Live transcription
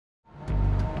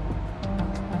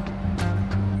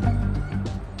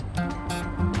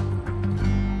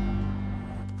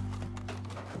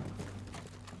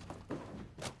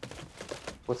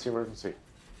What's the emergency?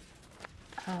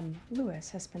 Lewis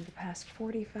has spent the past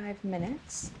 45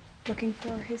 minutes looking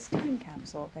for his time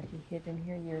capsule that he hid in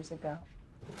here years ago.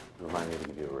 Remind me to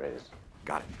give you a raise.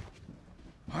 Got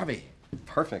it. Harvey,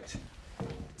 perfect.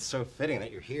 It's so fitting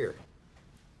that you're here.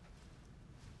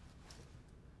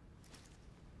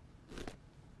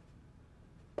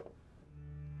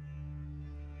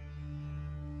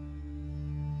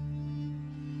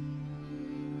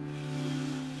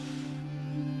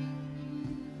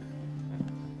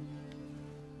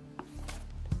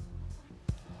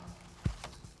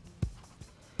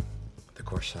 The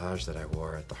corsage that I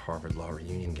wore at the Harvard Law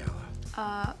Reunion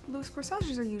Gala. Louis,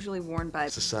 corsages are usually worn by...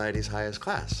 Society's highest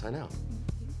class, I know.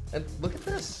 And look at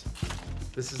this.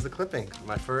 This is the clipping,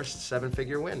 my first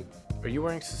seven-figure win. Are you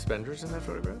wearing suspenders in that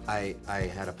photograph? I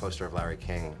had a poster of Larry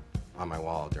King on my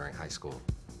wall during high school.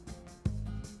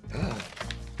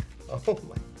 Oh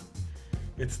my.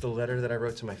 It's the letter that I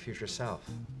wrote to my future self.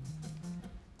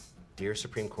 Dear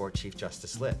Supreme Court Chief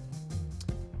Justice Litt,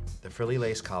 the frilly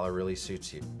lace collar really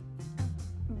suits you.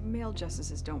 Male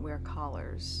justices don't wear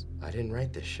collars. I didn't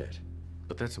write this shit.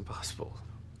 But that's impossible.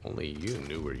 Only you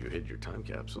knew where you hid your time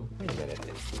capsule. Wait a minute.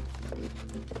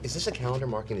 Is this a calendar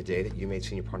marking the day that you made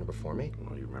senior partner before me?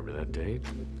 Oh, you remember that date?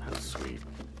 How sweet.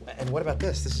 And what about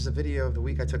this? This is a video of the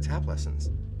week I took tap lessons.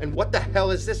 And what the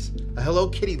hell is this? A Hello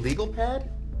Kitty legal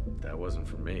pad? That wasn't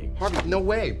for me. Harvey, no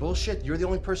way. Bullshit. You're the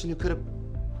only person who could have...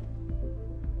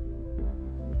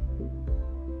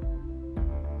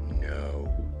 No.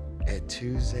 Et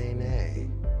tu zene.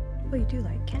 Well, you do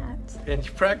like cats. And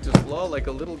you practice law like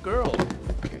a little girl.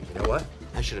 Okay, you know what?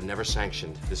 I should have never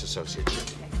sanctioned this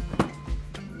associateship.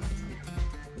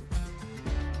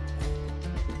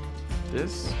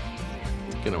 This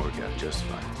is gonna work out just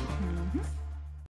fine.